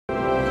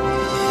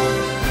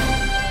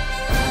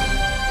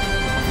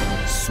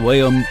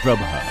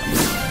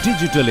SwayamPrabha.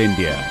 Digital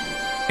India.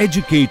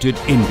 Educated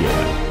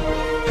India.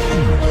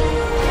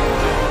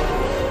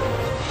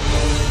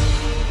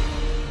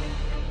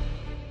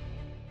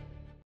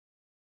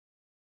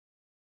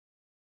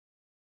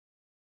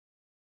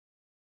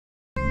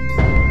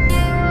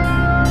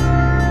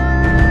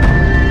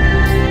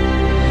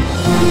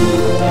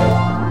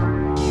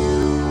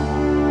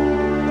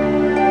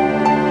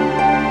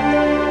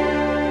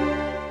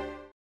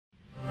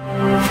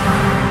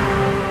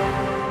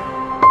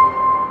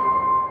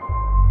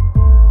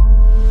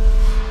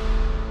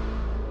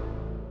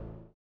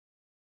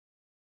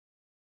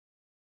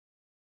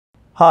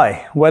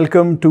 Hi,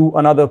 welcome to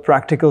another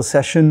practical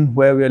session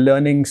where we are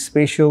learning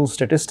spatial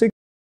statistics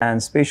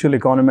and spatial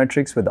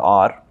econometrics with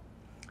R.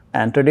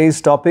 And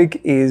today's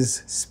topic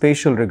is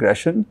spatial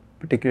regression,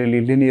 particularly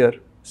linear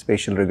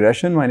spatial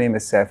regression. My name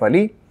is Saif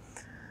Ali.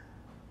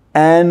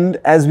 And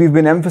as we've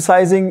been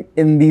emphasizing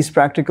in these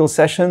practical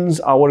sessions,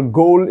 our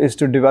goal is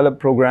to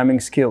develop programming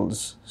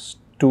skills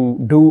to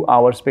do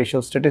our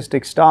spatial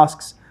statistics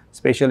tasks,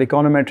 spatial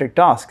econometric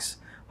tasks.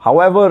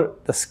 However,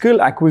 the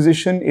skill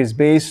acquisition is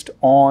based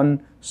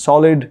on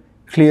solid,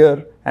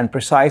 clear, and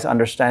precise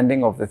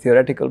understanding of the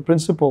theoretical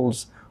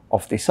principles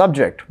of the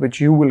subject, which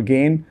you will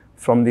gain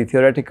from the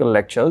theoretical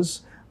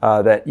lectures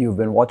that you've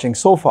been watching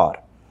so far.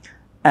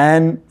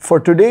 And for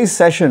today's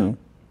session,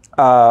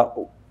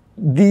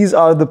 these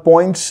are the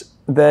points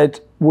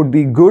that would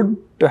be good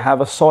to have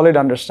a solid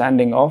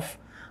understanding of,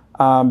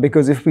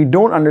 because if we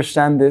don't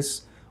understand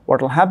this,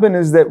 what will happen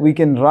is that we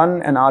can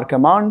run an R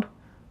command.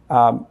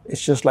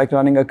 It's just like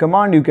running a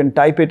command. You can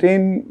type it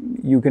in,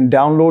 you can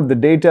download the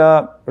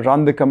data,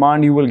 run the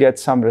command, you will get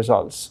some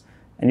results.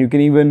 And you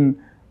can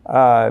even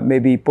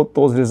maybe put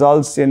those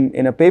results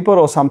in a paper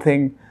or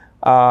something.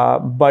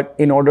 But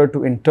in order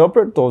to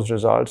interpret those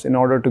results, in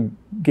order to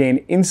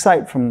gain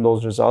insight from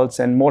those results,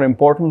 and more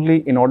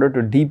importantly, in order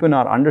to deepen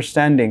our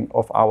understanding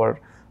of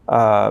our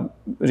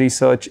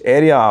research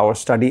area, our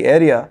study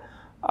area,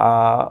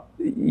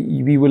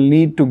 we will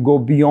need to go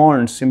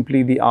beyond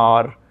simply the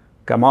R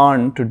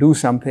command to do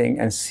something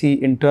and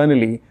see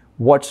internally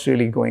what's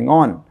really going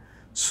on.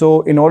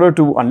 So in order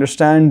to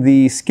understand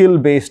the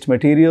skill-based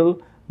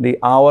material, the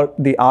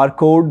R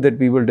code that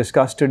we will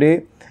discuss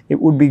today, it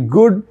would be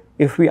good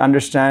if we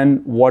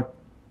understand what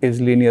is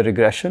linear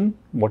regression,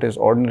 what is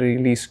ordinary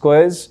least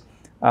squares.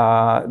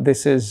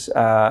 This is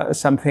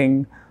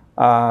something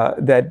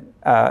that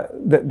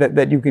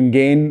you can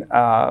gain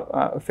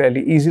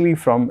fairly easily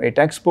from a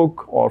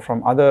textbook or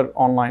from other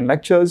online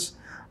lectures.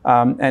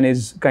 And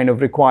is kind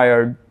of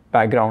required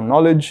background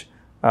knowledge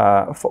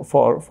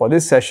for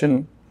this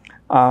session.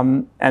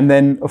 And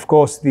then, of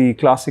course, the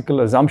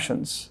classical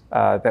assumptions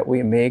that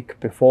we make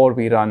before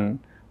we run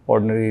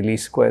ordinary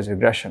least squares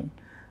regression.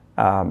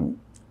 And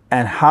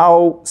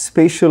how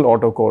spatial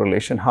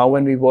autocorrelation, how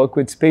when we work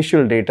with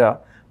spatial data,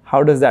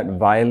 how does that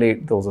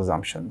violate those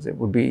assumptions? It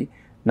would be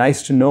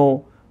nice to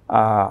know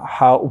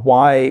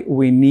why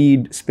we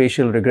need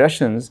spatial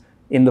regressions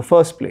in the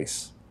first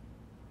place.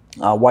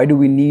 Why do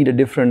we need a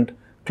different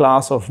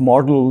class of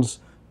models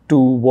to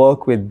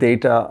work with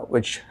data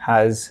which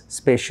has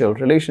spatial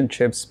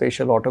relationships,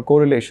 spatial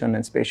autocorrelation,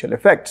 and spatial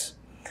effects?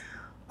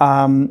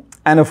 And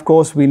of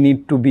course, we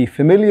need to be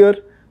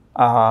familiar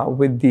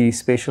with the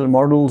spatial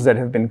models that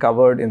have been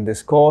covered in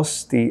this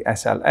course, the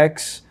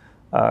SLX,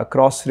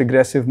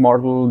 cross-regressive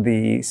model,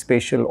 the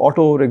spatial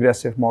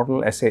auto-regressive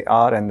model,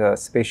 SAR, and the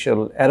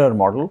spatial error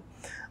model.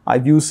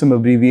 I've used some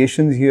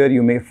abbreviations here.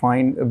 You may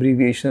find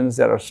abbreviations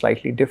that are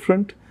slightly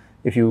different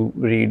if you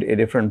read a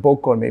different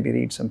book or maybe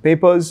read some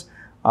papers.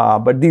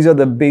 But these are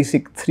the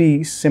basic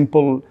three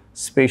simple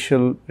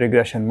spatial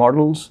regression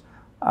models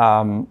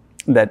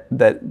that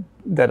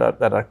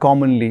are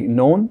commonly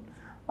known.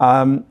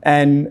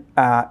 And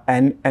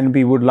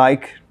we would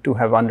like to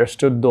have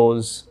understood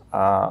those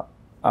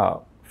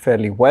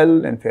fairly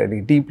well and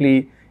fairly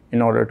deeply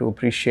in order to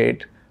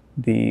appreciate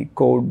the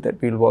code that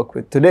we'll work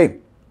with today.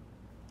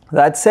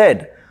 That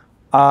said,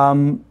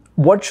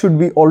 what should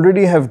we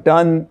already have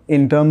done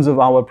in terms of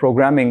our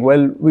programming?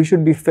 Well, we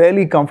should be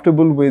fairly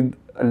comfortable with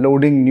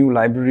loading new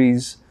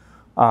libraries,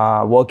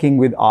 working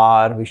with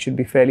R. We should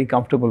be fairly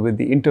comfortable with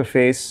the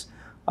interface.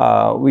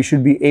 We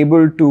should be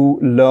able to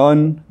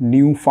learn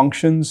new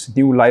functions,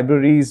 new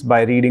libraries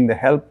by reading the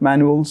help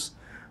manuals.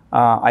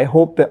 I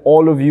hope that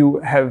all of you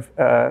have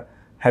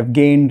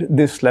gained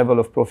this level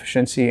of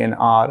proficiency in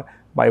R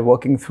by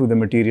working through the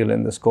material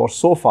in this course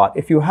so far.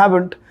 If you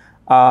haven't,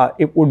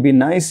 it would be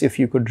nice if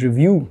you could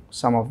review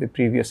some of the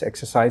previous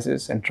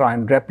exercises and try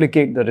and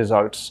replicate the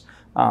results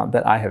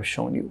that I have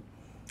shown you.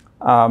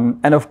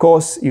 And of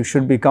course, you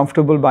should be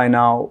comfortable by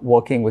now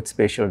working with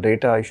spatial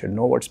data. You should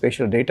know what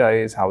spatial data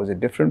is, how is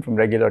it different from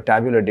regular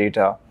tabular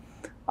data,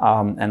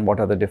 and what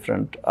are the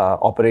different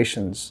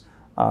operations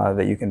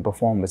that you can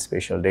perform with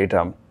spatial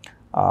data,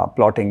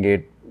 plotting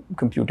it,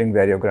 computing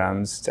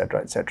variograms,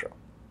 etc., etc.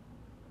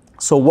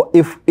 So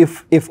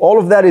if all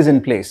of that is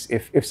in place,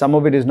 if some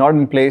of it is not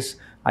in place,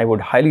 I would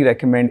highly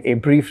recommend a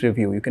brief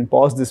review. You can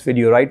pause this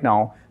video right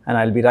now and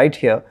I'll be right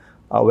here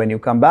when you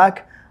come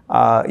back.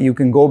 you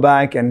can go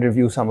back and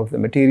review some of the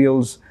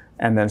materials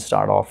and then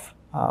start off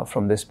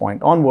from this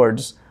point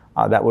onwards.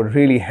 That would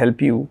really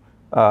help you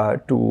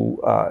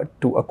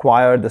to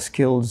acquire the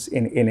skills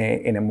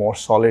in a more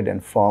solid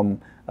and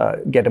firm,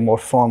 get a more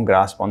firm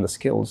grasp on the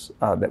skills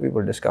that we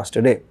will discuss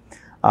today.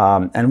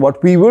 And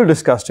what we will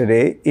discuss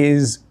today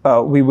is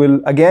we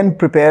will again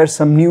prepare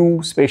some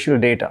new spatial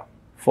data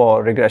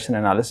for regression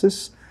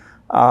analysis.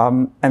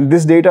 And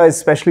this data is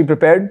specially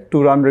prepared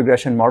to run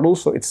regression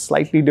models, so it's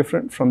slightly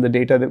different from the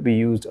data that we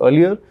used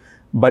earlier,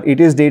 but it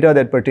is data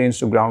that pertains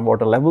to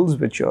groundwater levels,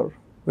 which you're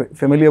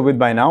familiar with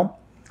by now.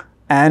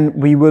 And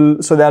we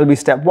will, so that'll be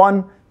step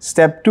one.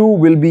 Step two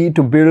will be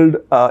to build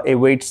a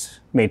weights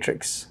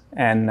matrix.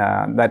 And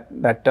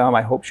that term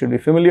I hope should be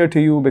familiar to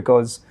you,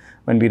 because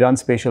when we run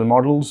spatial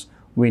models,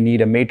 we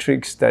need a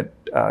matrix that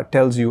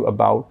tells you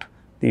about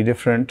the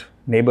different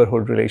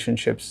neighborhood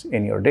relationships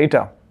in your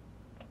data.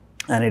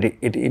 And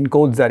it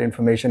encodes that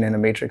information in a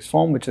matrix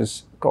form, which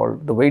is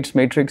called the weights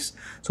matrix.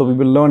 So we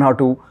will learn how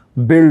to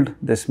build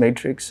this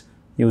matrix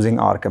using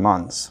R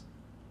commands.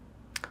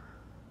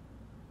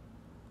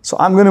 So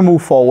I'm going to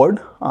move forward.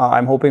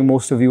 I'm hoping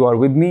most of you are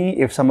with me.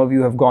 If some of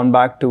you have gone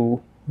back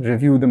to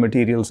review the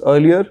materials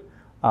earlier,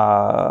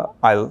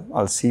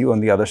 I'll see you on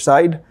the other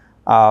side.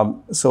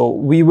 So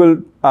we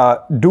will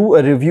do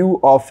a review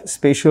of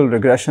spatial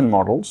regression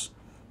models,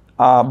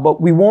 but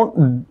we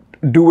won't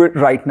do it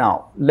right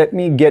now. Let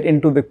me get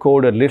into the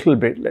code a little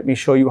bit. Let me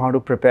show you how to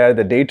prepare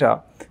the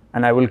data,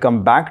 and I will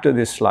come back to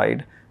this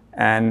slide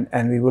and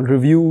we will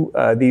review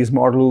these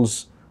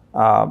models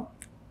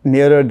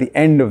nearer the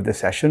end of the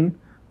session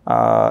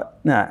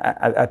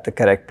at the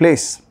correct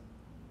place.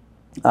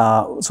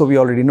 So we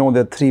already know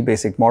there are three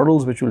basic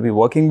models which we'll be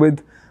working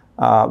with.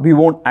 We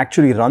won't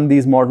actually run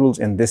these models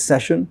in this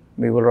session.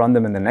 We will run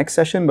them in the next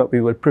session, but we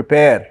will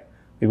prepare.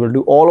 We will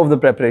do all of the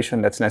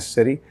preparation that's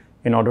necessary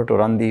in order to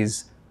run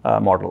these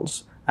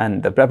models,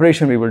 and the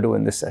preparation we will do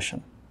in this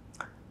session.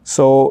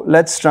 So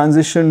let's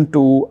transition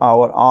to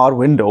our R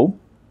window,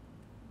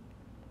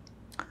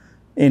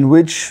 in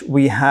which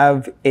we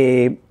have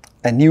a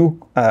new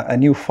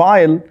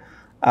file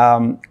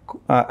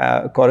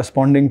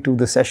corresponding to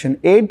the session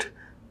 8,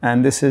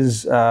 and this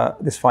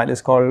file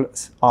is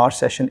called R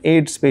session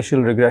 8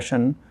 Spatial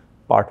Regression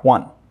Part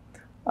 1.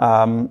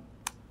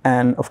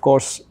 And of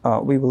course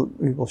we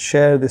will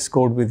share this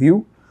code with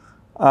you.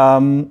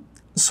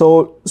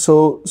 So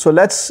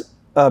let's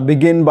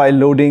begin by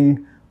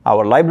loading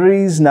our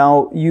libraries.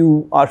 Now,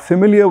 you are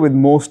familiar with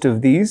most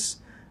of these,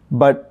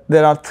 but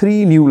there are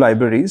three new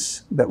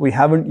libraries that we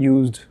haven't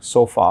used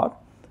so far,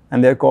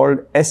 and they're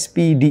called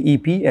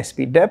SPDEP,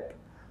 SPDEP,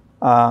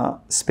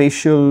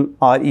 Spatial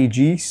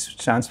REG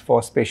stands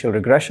for Spatial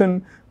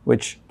Regression,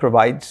 which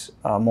provides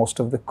most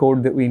of the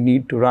code that we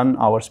need to run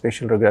our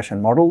spatial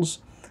regression models,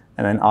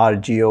 and then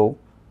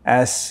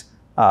RGOS,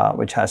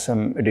 which has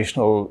some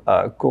additional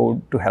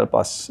code to help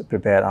us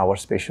prepare our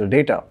spatial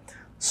data.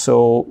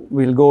 So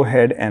we'll go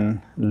ahead and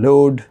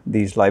load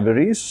these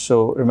libraries.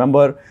 So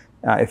remember,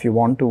 if you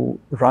want to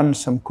run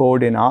some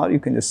code in R, you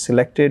can just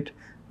select it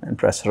and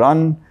press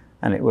run,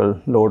 and it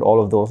will load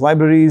all of those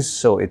libraries.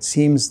 So it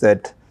seems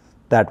that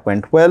that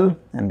went well,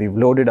 and we've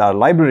loaded our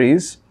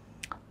libraries.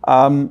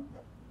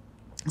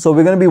 So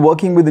we're going to be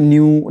working with a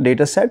new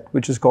data set,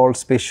 which is called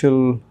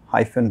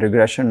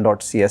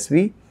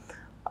spatial-regression.csv.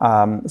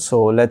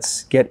 So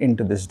let's get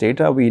into this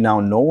data. We now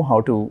know how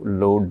to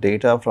load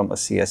data from a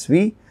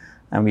CSV,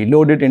 and we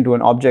load it into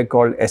an object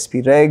called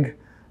spreg,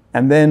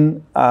 and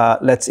then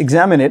let's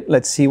examine it.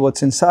 Let's see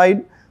what's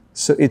inside.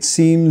 So it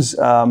seems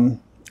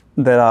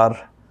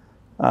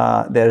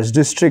there's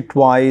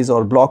district-wise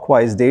or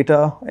block-wise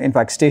data, in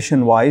fact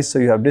station-wise. So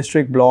you have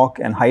district, block,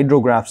 and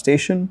hydrograph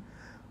station.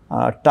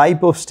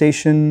 Type of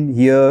station,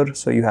 year,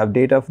 so you have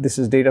data, this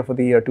is data for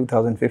the year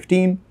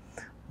 2015.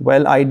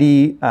 Well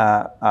ID,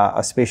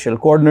 spatial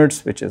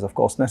coordinates, which is of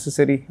course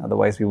necessary,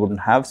 otherwise we wouldn't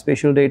have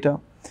spatial data.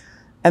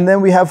 And then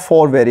we have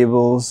four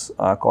variables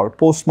called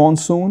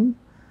post-monsoon,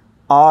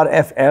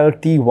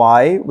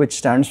 RFL-TY, which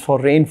stands for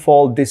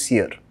rainfall this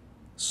year.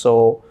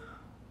 So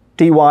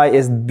TY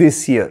is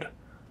this year.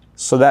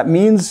 So that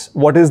means,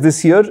 what is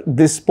this year?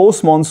 This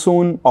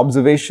post-monsoon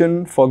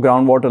observation for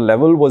groundwater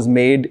level was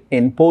made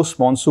in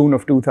post-monsoon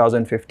of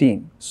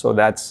 2015. So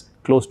that's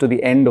close to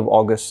the end of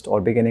August or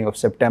beginning of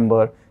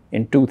September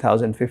in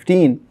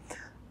 2015.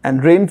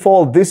 And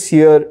rainfall this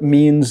year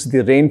means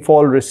the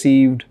rainfall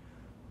received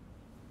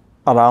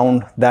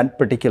around that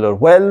particular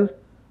well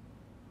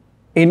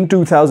in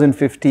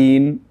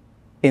 2015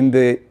 in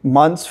the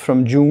months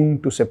from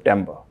June to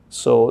September.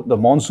 So the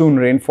monsoon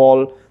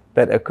rainfall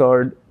that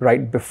occurred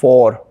right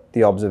before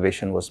the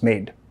observation was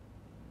made.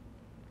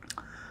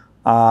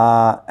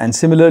 And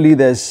similarly,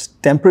 there's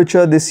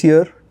temperature this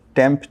year,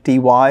 temp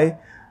TY,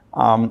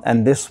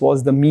 and this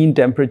was the mean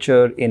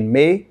temperature in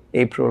May,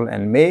 April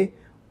and May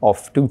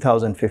of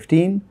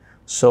 2015.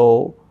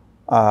 So,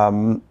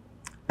 and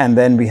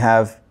then we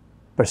have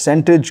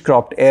percentage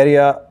cropped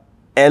area,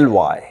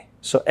 LY.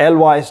 So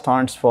LY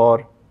stands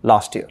for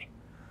last year.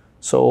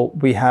 So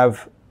we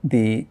have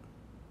the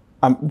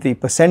the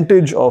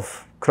percentage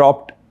of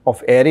cropped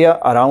of area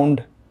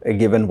around a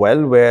given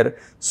well where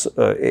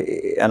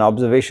an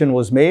observation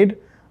was made,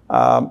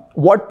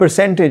 what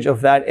percentage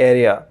of that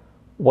area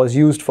was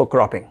used for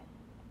cropping.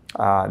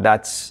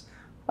 That's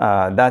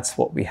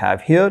what we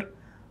have here.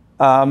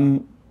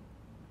 And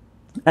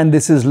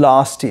this is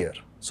last year.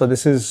 So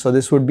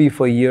this would be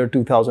for year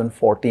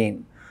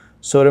 2014.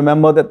 So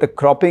remember that the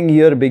cropping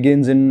year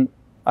begins in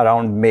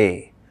around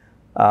May.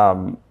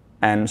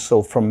 And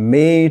so from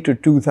May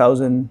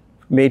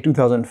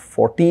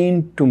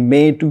 2014 to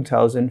May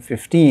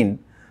 2015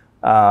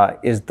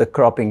 is the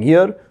cropping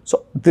year.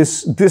 So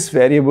this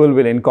variable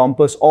will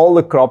encompass all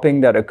the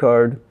cropping that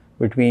occurred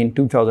between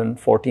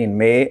 2014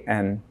 May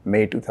and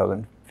May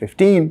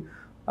 2015.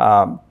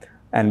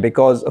 And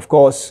because, of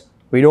course,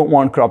 we don't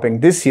want cropping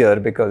this year,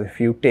 because if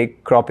you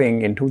take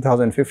cropping in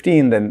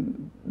 2015,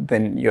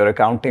 then you're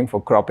accounting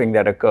for cropping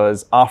that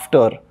occurs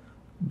after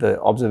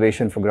the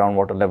observation for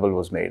groundwater level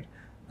was made.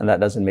 And that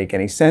doesn't make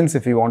any sense.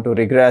 If we want to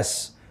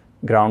regress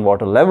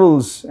groundwater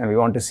levels and we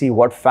want to see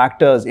what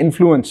factors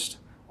influenced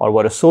or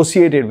were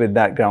associated with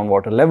that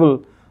groundwater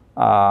level,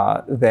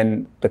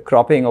 then the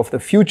cropping of the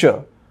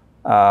future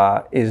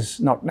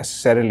is not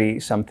necessarily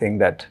something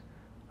that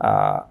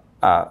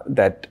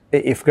that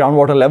if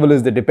groundwater level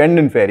is the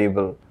dependent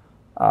variable,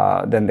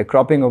 then the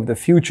cropping of the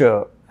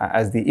future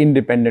as the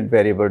independent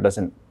variable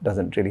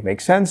doesn't really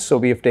make sense. So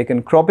we have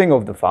taken cropping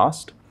of the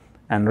past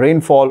and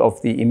rainfall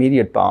of the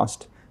immediate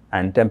past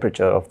and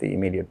temperature of the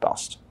immediate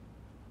past.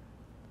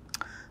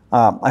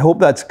 I hope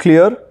that's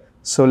clear.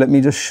 So let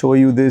me just show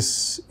you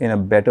this in a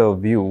better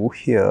view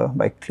here.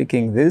 By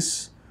clicking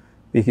this,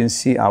 we can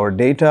see our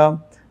data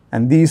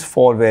and these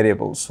 4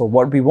 variables. So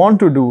what we want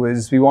to do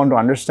is we want to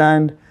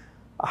understand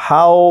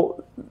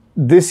how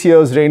this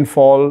year's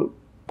rainfall,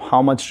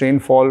 how much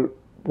rainfall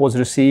was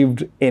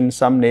received in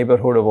some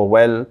neighborhood of a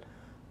well,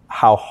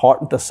 how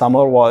hot the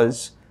summer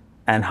was,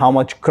 and how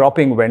much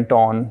cropping went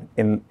on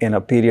in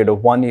a period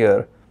of 1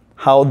 year,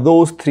 how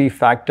those 3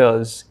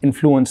 factors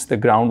influence the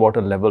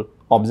groundwater level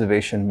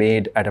observation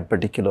made at a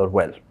particular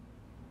well.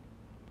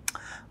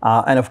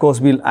 And of course,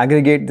 we'll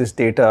aggregate this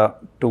data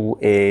to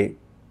a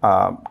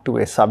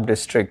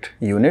sub-district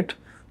unit.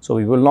 So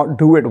we will not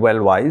do it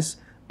well-wise,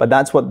 but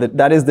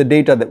that is the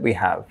data that we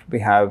have. We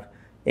have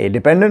a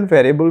dependent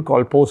variable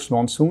called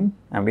post-monsoon,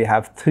 and we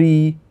have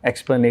 3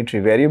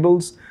 explanatory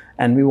variables,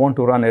 and we want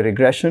to run a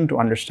regression to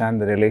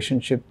understand the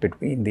relationship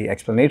between the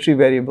explanatory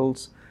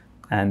variables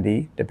and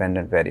the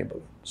dependent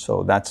variable.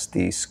 So that's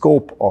the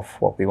scope of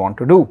what we want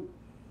to do.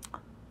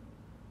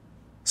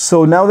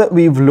 So now that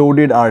we've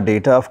loaded our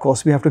data, of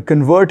course, we have to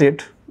convert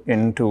it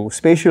into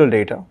spatial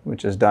data,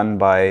 which is done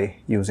by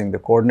using the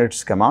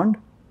coordinates command.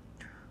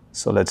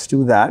 So let's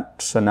do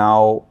that. So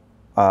now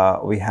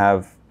we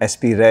have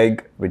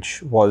spreg,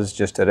 which was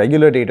just a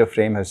regular data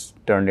frame, has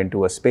turned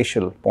into a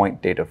spatial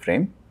point data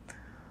frame.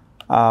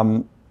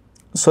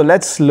 So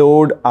let's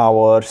load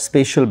our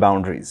spatial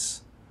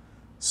boundaries.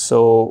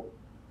 So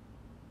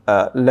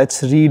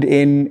let's read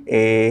in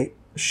a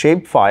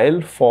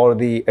shapefile for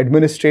the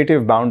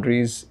administrative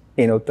boundaries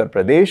in Uttar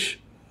Pradesh.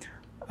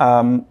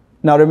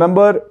 Now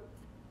remember,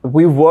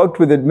 we've worked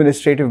with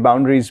administrative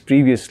boundaries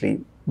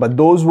previously, but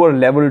those were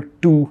level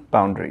 2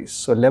 boundaries.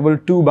 So level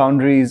 2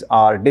 boundaries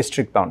are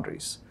district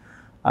boundaries.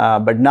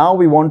 But now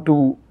we want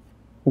to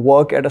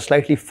work at a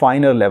slightly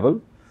finer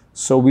level.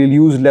 So we'll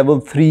use level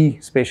 3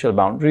 spatial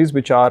boundaries,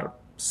 which are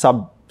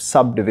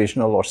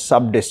subdivisional or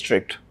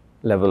sub-district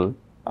level.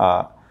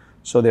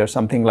 So they're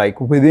something like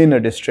within a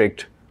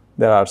district,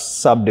 there are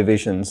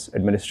subdivisions,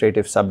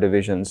 administrative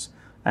subdivisions,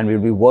 and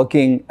we'll be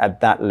working at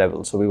that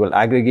level. So we will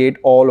aggregate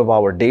all of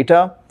our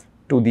data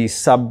to the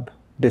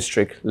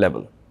sub-district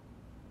level.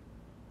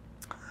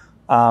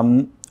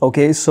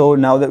 Okay, so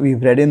now that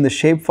we've read in the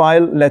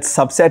shapefile, let's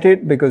subset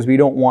it because we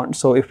don't want,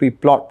 so if we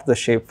plot the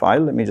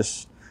shapefile, let me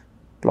just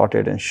plot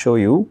it and show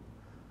you.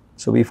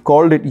 So we've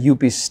called it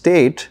UP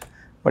state,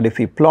 but if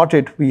we plot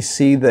it, we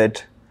see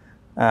that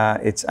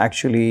it's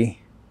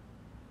actually,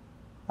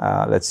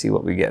 let's see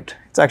what we get.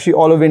 It's actually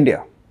all of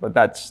India, but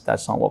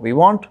that's not what we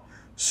want.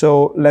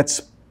 So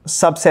let's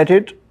subset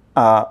it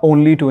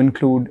only to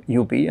include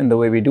UP, and the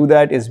way we do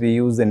that is we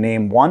use the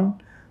name1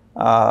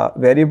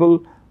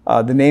 variable.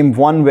 The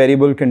name1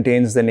 variable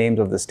contains the names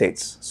of the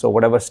states. So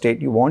whatever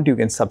state you want, you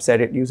can subset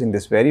it using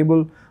this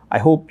variable. I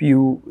hope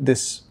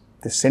this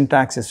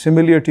syntax is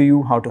familiar to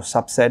you, how to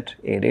subset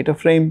a data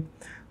frame.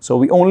 So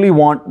we only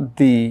want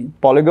the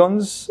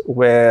polygons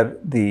where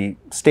the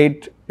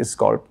state is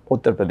called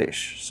Uttar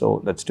Pradesh.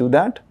 So let's do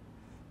that.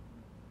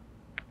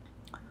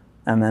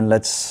 And then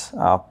let's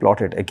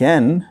plot it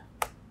again.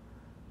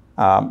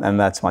 And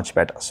that's much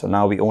better. So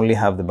now we only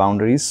have the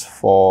boundaries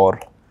for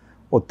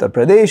Uttar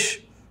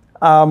Pradesh.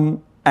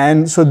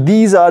 And so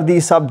these are the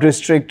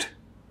sub-district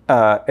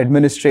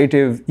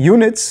administrative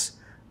units.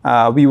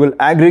 We will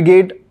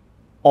aggregate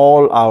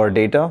all our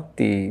data,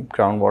 the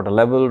groundwater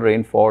level,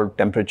 rainfall,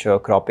 temperature,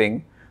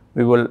 cropping.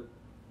 We will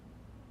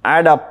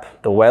add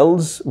up the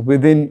wells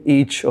within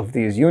each of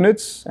these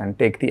units and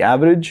take the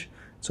average.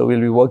 So we'll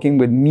be working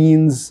with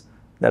means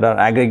that are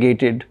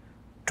aggregated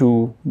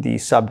to the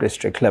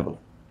sub-district level.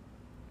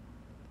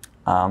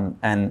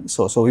 And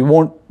so we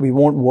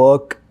won't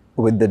work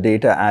with the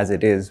data as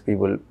it is. We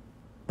will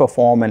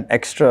perform an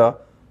extra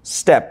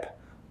step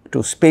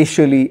to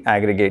spatially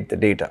aggregate the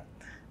data.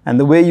 And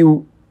the way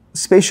you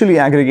spatially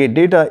aggregate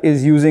data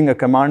is using a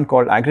command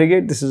called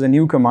aggregate. This is a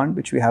new command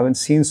which we haven't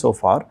seen so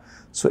far.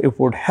 So it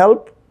would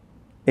help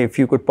if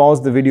you could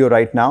pause the video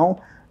right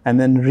now and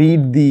then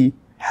read the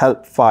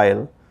help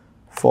file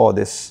for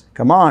this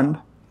command,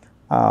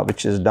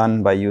 which is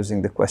done by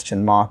using the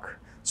question mark.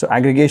 So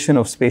aggregation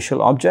of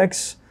spatial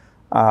objects.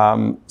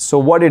 So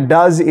what it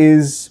does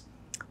is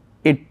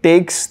it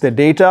takes the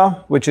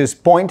data, which is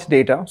point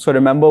data. So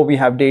remember, we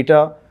have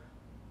data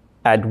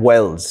at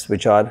wells,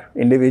 which are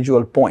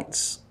individual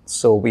points.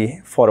 So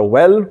for a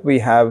well, we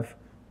have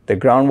the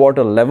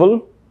groundwater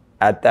level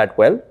at that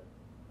well,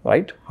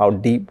 right? How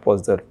deep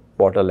was the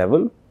water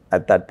level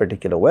at that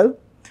particular well?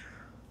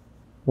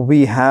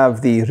 We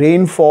have the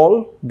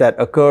rainfall that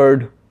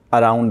occurred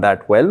around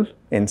that well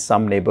in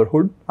some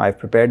neighborhood. I've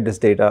prepared this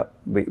data.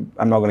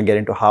 I'm not going to get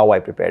into how I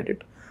prepared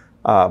it.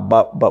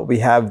 But we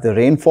have the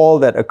rainfall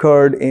that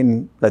occurred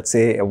in, let's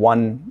say, a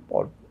 1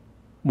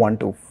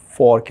 to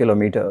 4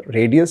 kilometer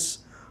radius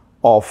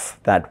of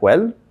that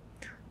well.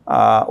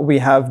 We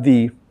have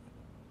the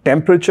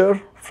temperature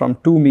from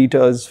 2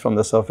 meters from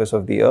the surface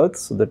of the earth,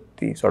 so that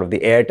the sort of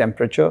the air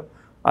temperature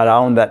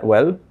around that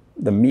well,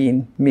 the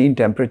mean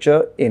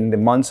temperature in the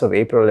months of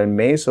April and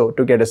May, so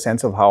to get a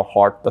sense of how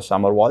hot the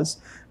summer was,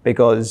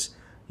 because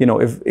you know,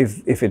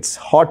 if it's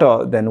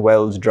hotter, then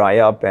wells dry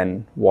up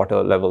and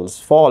water levels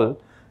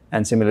fall,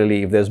 and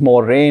similarly, if there's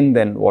more rain,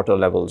 then water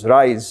levels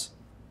rise.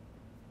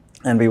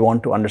 And we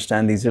want to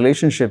understand these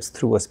relationships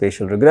through a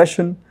spatial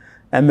regression.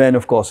 And then,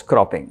 of course,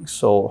 cropping.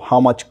 So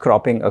how much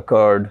cropping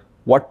occurred,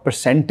 what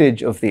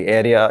percentage of the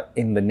area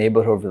in the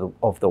neighborhood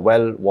of the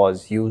well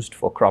was used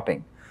for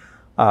cropping.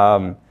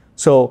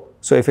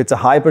 So if it's a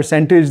high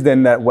percentage,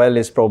 then that well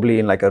is probably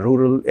in like a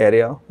rural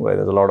area where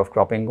there's a lot of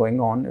cropping going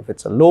on. If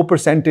it's a low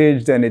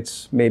percentage, then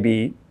it's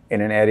maybe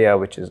in an area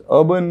which is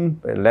urban,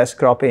 where less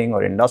cropping,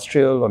 or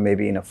industrial, or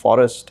maybe in a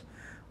forest,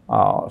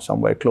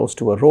 somewhere close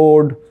to a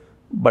road,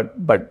 but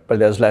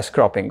there's less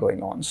cropping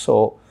going on.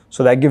 So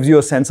that gives you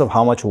a sense of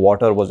how much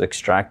water was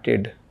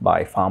extracted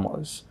by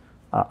farmers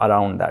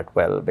around that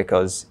well,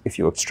 because if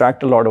you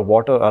extract a lot of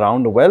water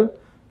around a well,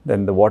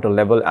 then the water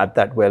level at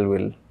that well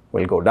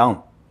will go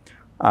down.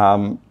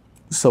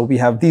 So we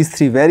have these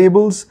three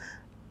variables,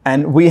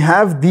 and we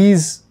have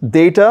these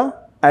data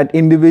at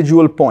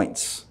individual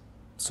points.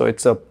 So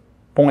it's a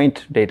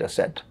point data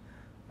set,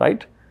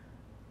 right?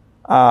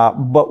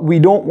 But we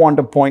don't want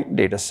a point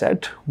data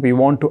set. We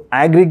want to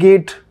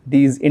aggregate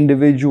these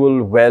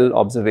individual well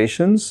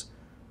observations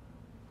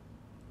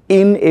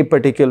in a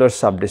particular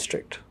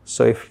sub-district.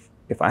 So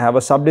if I have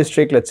a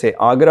sub-district, let's say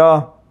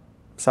Agra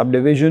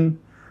subdivision,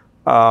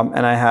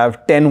 and I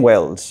have 10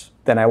 wells,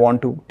 then I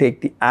want to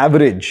take the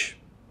average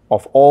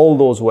of all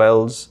those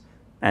wells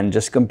and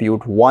just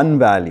compute one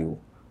value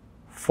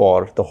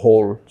for the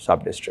whole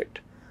sub-district.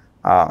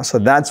 So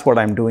that's what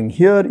I'm doing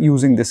here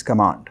using this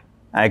command,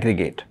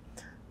 aggregate.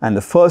 And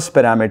the first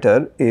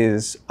parameter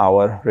is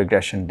our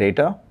regression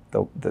data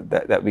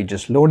that we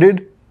just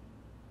loaded.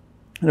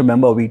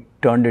 Remember, we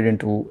turned it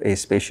into a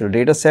spatial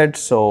data set.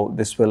 So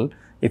this will,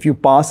 if you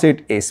pass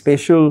it a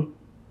spatial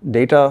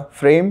data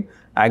frame,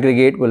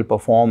 aggregate will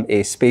perform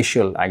a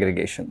spatial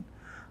aggregation.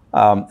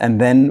 And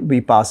then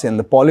we pass in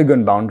the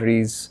polygon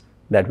boundaries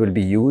that will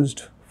be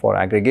used for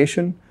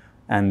aggregation.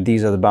 And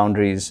these are the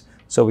boundaries.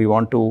 So we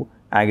want to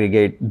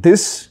aggregate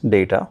this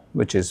data,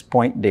 which is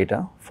point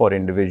data for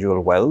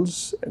individual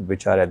wells,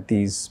 which are at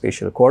these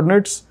spatial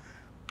coordinates,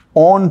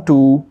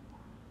 onto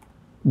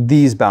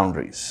these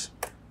boundaries,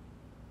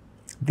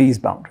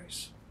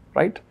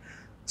 right?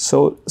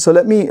 So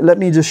let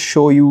me just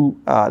show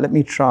you, let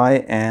me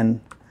try and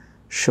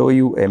show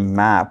you a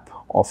map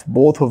of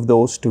both of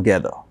those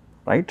together,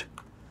 right?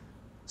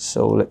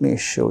 So let me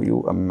show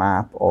you a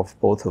map of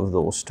both of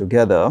those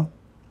together.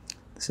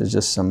 This is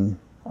just some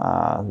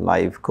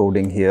live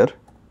coding here.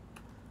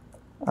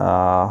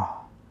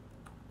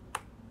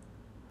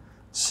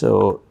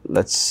 So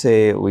let's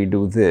say we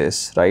do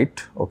this,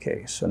 right?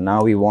 Okay, so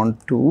now we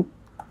want to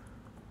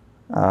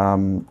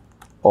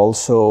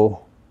also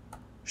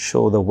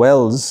show the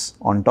wells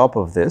on top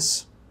of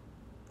this.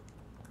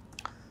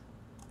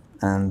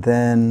 And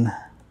then,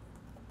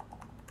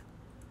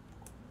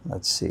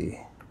 let's see.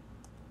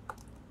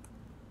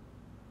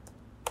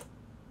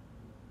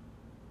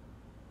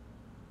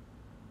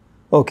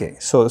 Okay,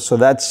 so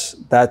that's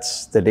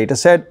the data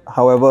set.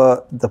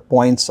 However, the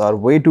points are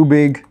way too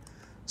big,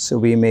 so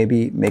we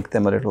maybe make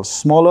them a little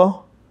smaller,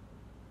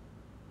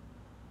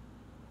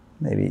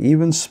 maybe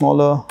even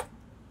smaller,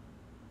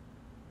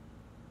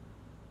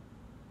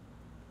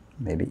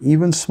 maybe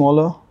even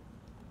smaller.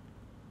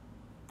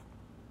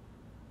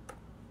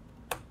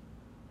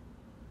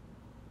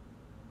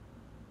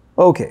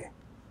 Okay,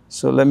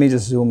 so let me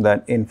just zoom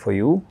that in for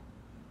you.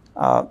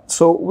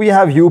 So we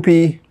have UP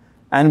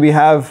and we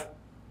have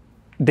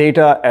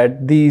data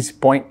at these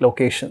point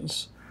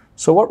locations.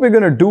 So what we're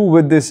going to do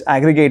with this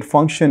aggregate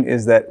function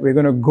is that we're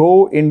going to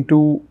go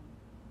into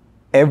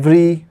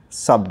every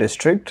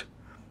subdistrict,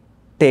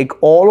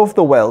 take all of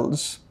the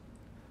wells,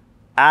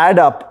 add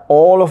up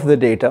all of the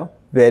data,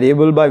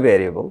 variable by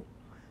variable,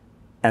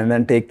 and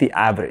then take the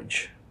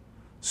average.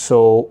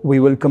 So we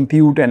will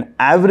compute an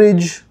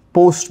average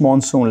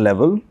post-monsoon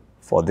level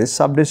for this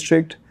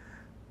subdistrict.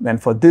 Then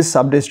for this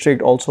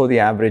subdistrict, also the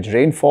average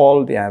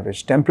rainfall, the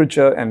average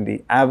temperature, and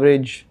the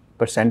average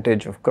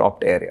percentage of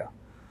cropped area.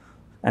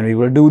 And we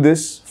will do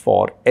this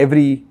for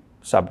every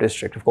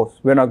subdistrict. Of course,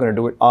 we're not going to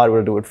do it, R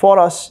will do it for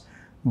us,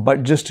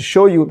 but just to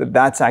show you that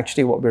that's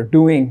actually what we're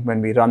doing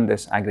when we run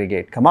this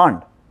aggregate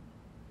command.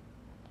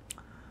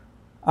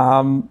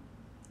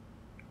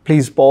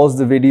 Please pause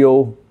the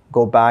video,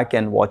 go back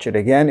and watch it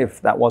again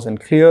if that wasn't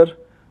clear.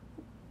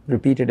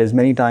 Repeat it as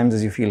many times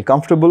as you feel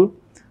comfortable.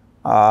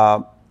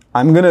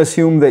 I'm going to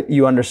assume that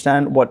you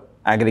understand what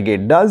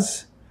aggregate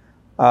does.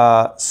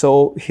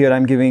 So here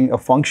I'm giving a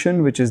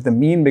function which is the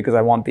mean because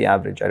I want the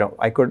average.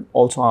 I could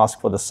also ask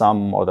for the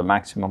sum or the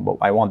maximum, but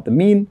I want the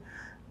mean.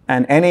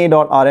 And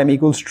na.rm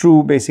equals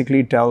true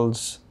basically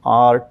tells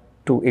R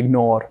to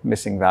ignore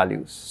missing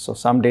values. So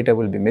some data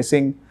will be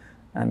missing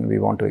and we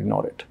want to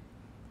ignore it.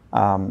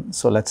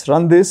 So let's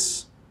run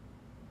this.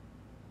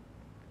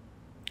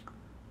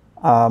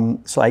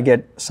 So I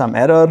get some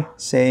error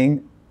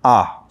saying,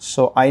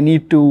 so I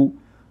need to,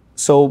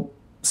 so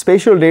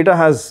spatial data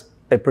has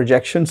a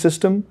projection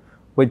system,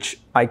 which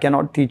I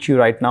cannot teach you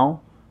right now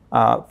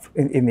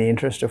in the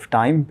interest of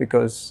time,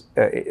 because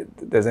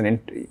there's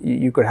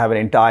you could have an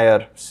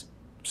entire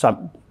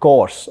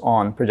course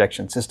on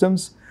projection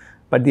systems.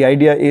 But the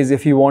idea is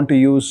if you want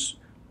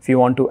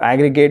to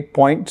aggregate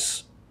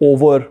points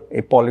over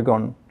a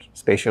polygon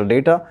spatial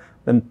data,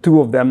 then two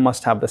of them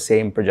must have the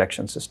same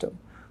projection system.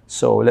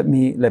 So let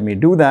me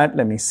do that.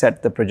 Let me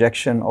set the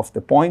projection of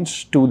the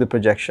points to the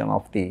projection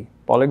of the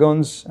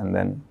polygons, and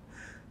then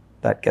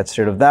that gets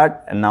rid of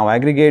that, and now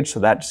aggregate. So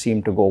that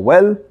seemed to go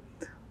well.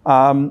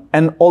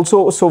 And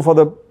also, so for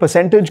the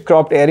percentage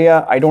cropped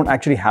area, I don't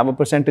actually have a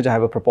percentage, I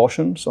have a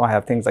proportion. So I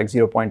have things like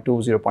 0.2,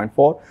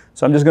 0.4.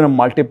 So I'm just going to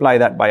multiply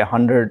that by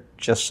 100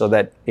 just so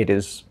that it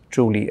is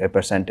truly a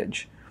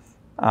percentage.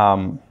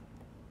 Now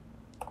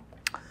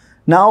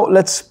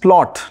let's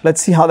plot,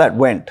 let's see how that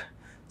went.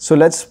 So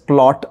let's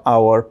plot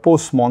our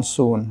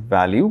post-monsoon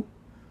value.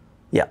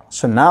 Yeah,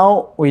 so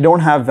now we don't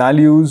have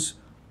values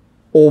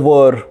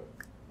over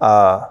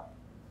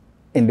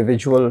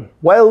individual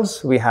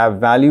wells, we have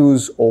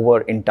values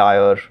over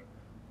entire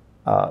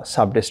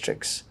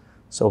subdistricts.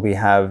 So we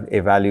have a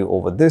value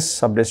over this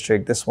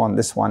subdistrict, this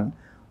one,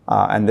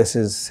 and this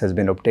has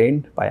been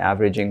obtained by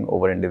averaging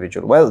over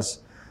individual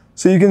wells.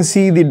 So you can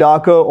see the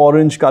darker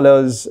orange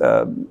colors,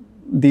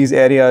 these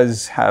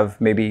areas have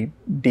maybe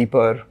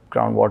deeper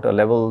groundwater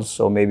levels,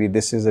 so maybe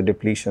this is a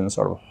depletion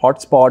sort of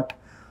hotspot.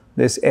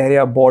 This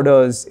area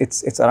borders,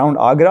 it's around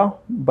Agra,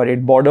 but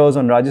it borders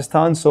on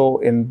Rajasthan. So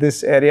in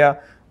this area,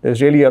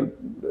 there's really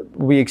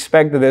we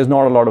expect that there's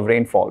not a lot of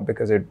rainfall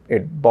because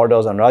it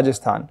borders on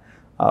Rajasthan,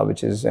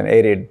 which is an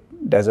arid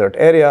desert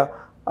area.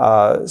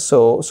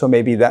 So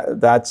maybe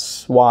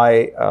that's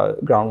why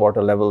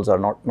groundwater levels are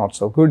not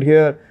so good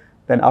here.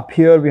 Then up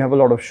here, we have a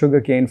lot of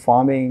sugarcane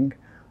farming.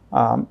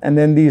 And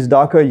then these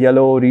darker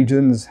yellow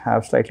regions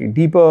have slightly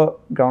deeper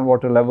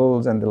groundwater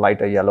levels, and the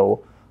lighter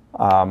yellow,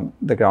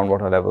 the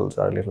groundwater levels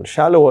are a little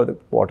shallower, the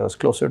water is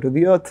closer to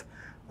the earth,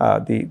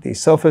 the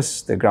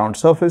surface, the ground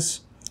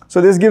surface. So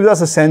this gives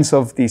us a sense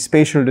of the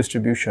spatial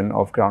distribution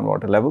of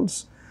groundwater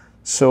levels.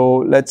 So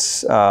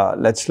let's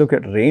look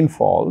at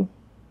rainfall.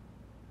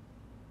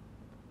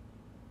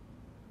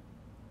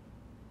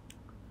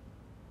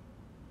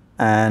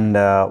 And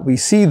we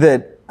see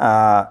that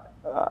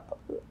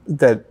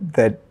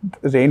that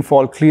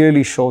rainfall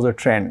clearly shows a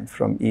trend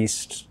from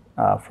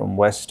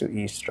west to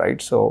east,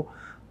 right? So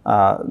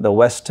the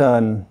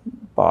western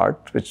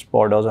part, which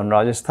borders on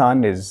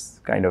Rajasthan, is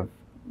kind of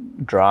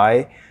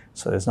dry,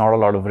 so there's not a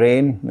lot of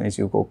rain. As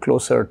you go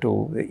closer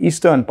to the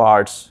eastern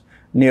parts,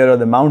 nearer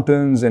the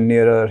mountains and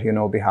nearer,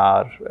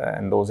 Bihar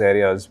and those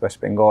areas, West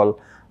Bengal,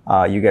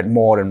 you get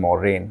more and more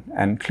rain.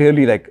 And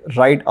clearly, like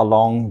right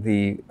along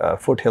the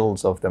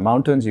foothills of the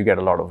mountains, you get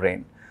a lot of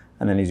rain.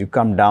 And then as you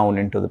come down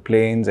into the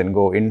plains and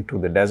go into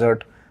the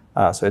desert,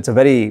 so it's a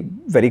very,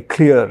 very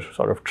clear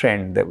sort of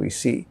trend that we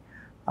see.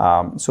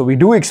 So we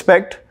do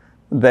expect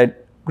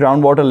that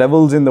groundwater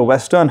levels in the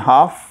western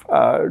half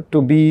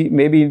to be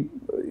maybe,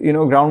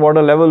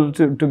 groundwater level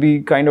to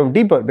be kind of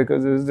deeper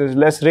because there's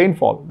less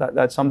rainfall.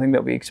 That's something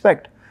that we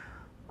expect.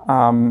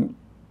 And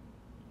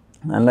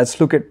let's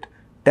look at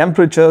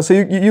temperature. So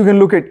you can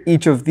look at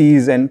each of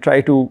these and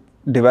try to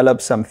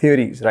develop some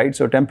theories, right?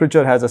 So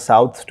temperature has a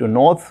south to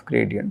north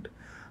gradient.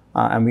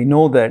 And we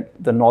know that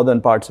the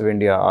northern parts of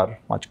India are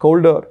much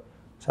colder,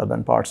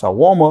 southern parts are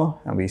warmer,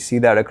 and we see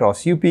that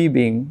across UP,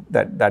 being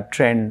that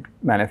trend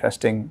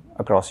manifesting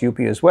across UP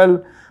as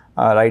well.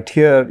 Right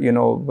here,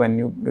 when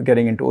you're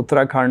getting into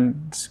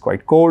Uttarakhand, it's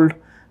quite cold.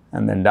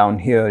 And then down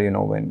here,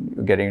 when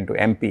you're getting into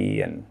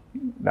MP and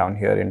down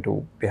here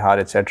into Bihar,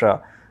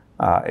 etc.,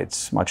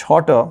 it's much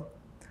hotter.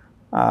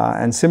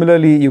 And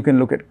similarly, you can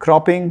look at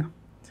cropping.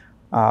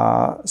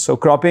 So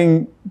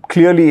cropping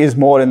clearly is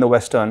more in the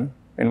western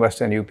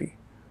UP.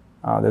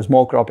 There's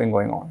more cropping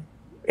going on,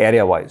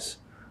 area-wise.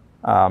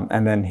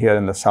 And then here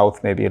in the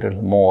south, maybe a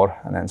little more,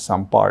 and then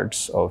some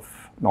parts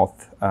of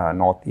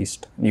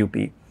northeast UP.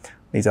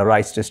 These are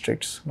rice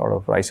districts, a lot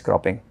of rice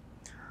cropping.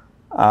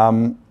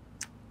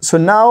 So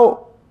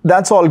now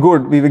that's all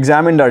good. We've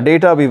examined our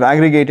data, we've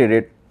aggregated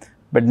it,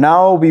 but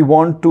now we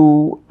want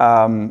to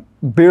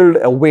build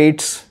a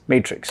weights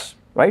matrix,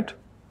 right?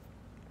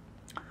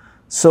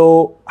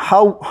 So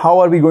how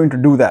are we going to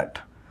do that?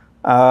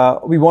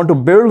 We want to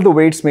build the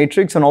weights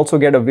matrix and also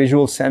get a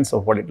visual sense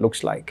of what it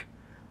looks like.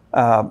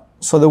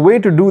 So the way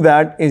to do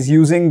that is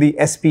using the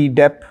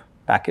spdep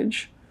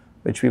package,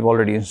 which we've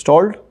already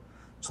installed.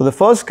 So the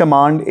first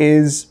command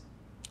is,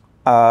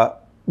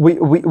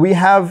 we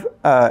have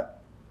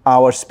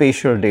our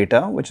spatial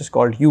data, which is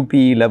called UP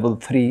level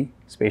 3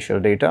 spatial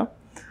data.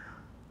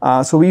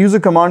 So we use a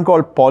command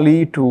called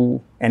poly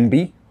to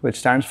NB, which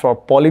stands for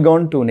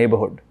polygon to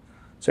neighborhood.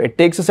 So it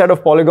takes a set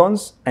of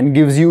polygons and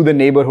gives you the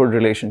neighborhood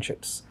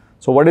relationships.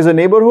 So what is a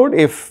neighborhood?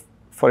 If,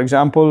 for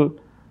example,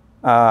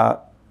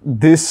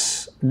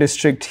 this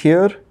district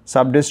here,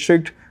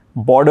 sub-district,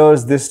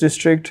 borders this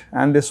district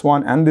and this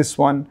one and this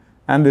one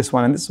and this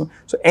one and this one.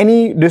 So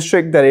any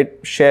district that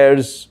it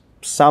shares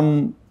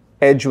some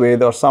edge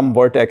with or some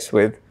vertex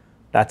with,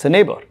 that's a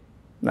neighbor.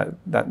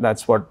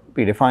 That's what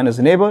we define as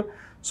a neighbor.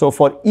 So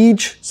for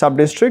each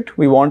sub-district,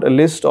 we want a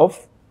list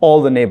of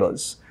all the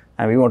neighbors,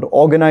 and we want to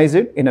organize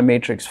it in a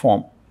matrix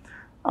form.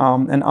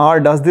 And R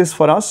does this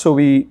for us. So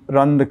we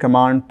run the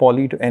command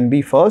poly to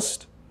NB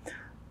first,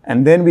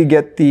 and then we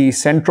get the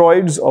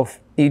centroids of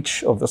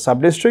each of the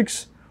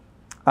sub-districts.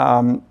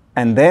 And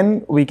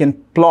then we can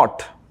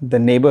plot the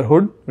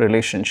neighborhood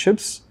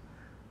relationships.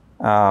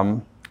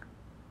 And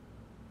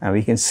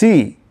we can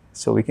see,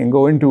 so we can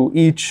go into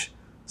each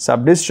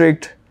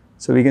sub-district.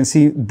 So we can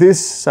see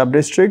this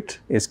sub-district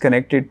is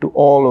connected to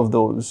all of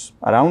those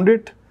around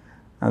it.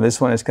 And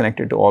this one is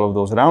connected to all of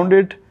those around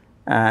it.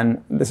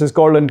 And this is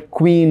called a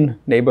queen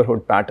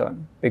neighborhood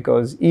pattern,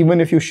 because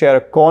even if you share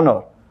a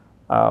corner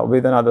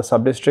with another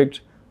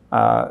sub-district,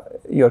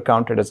 you're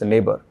counted as a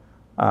neighbor.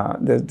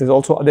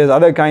 There's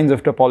other kinds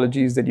of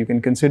topologies that you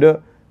can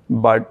consider,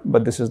 but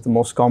this is the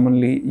most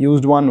commonly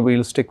used one.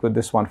 We'll stick with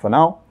this one for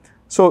now.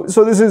 So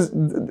this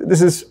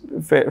is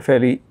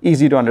fairly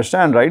easy to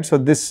understand, right? So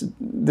this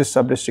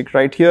sub-district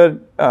right here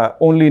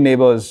only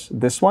neighbors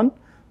this one.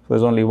 So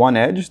there's only one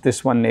edge.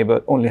 This one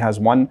neighbor only has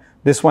one.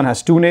 This one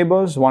has two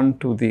neighbors, one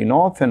to the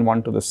north and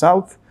one to the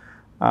south.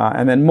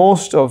 And then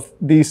most of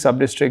these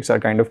sub-districts are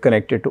kind of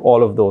connected to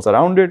all of those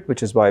around it,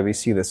 which is why we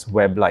see this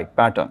web-like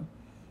pattern.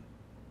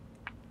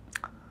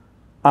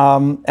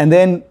 And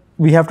then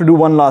we have to do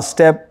one last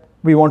step.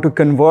 We want to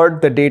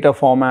convert the data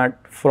format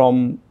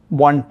from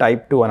one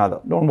type to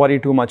another. Don't worry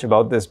too much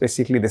about this.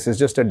 Basically, this is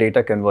just a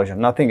data conversion.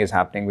 Nothing is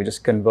happening. We're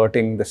just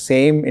converting the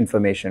same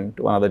information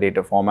to another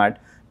data format,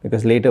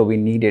 because later we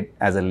need it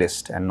as a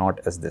list and not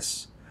as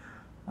this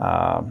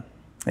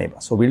neighbor.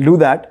 So we'll do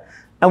that,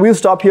 and we'll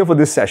stop here for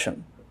this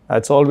session.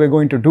 That's all we're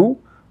going to do.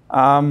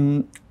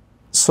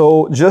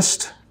 So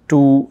just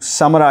to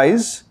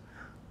summarize,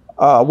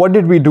 what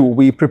did we do?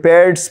 We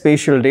prepared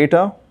spatial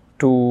data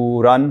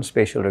to run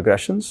spatial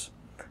regressions.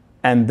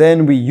 And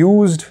then we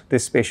used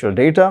this spatial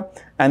data,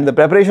 and the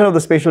preparation of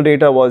the spatial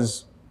data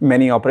was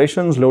many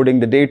operations: loading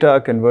the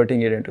data,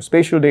 converting it into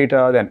spatial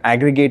data, then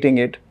aggregating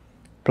it,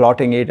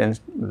 plotting it, and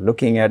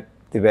looking at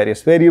the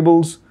various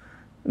variables.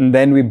 And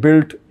then we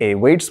built a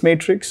weights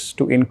matrix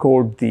to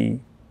encode the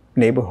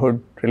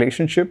neighborhood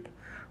relationship,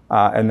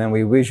 and then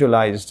we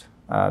visualized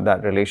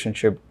that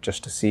relationship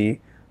just to see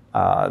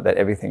that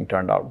everything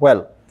turned out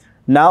well.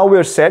 Now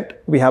we're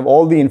set. We have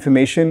all the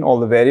information, all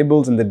the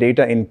variables and the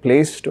data in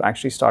place to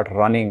actually start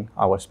running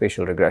our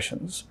spatial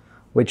regressions,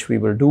 which we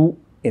will do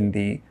in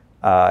the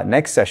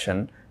next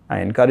session. I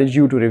encourage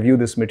you to review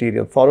this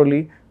material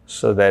thoroughly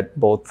so that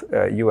both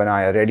you and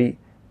I are ready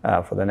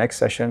for the next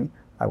session.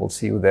 I will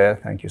see you there.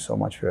 Thank you so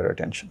much for your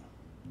attention.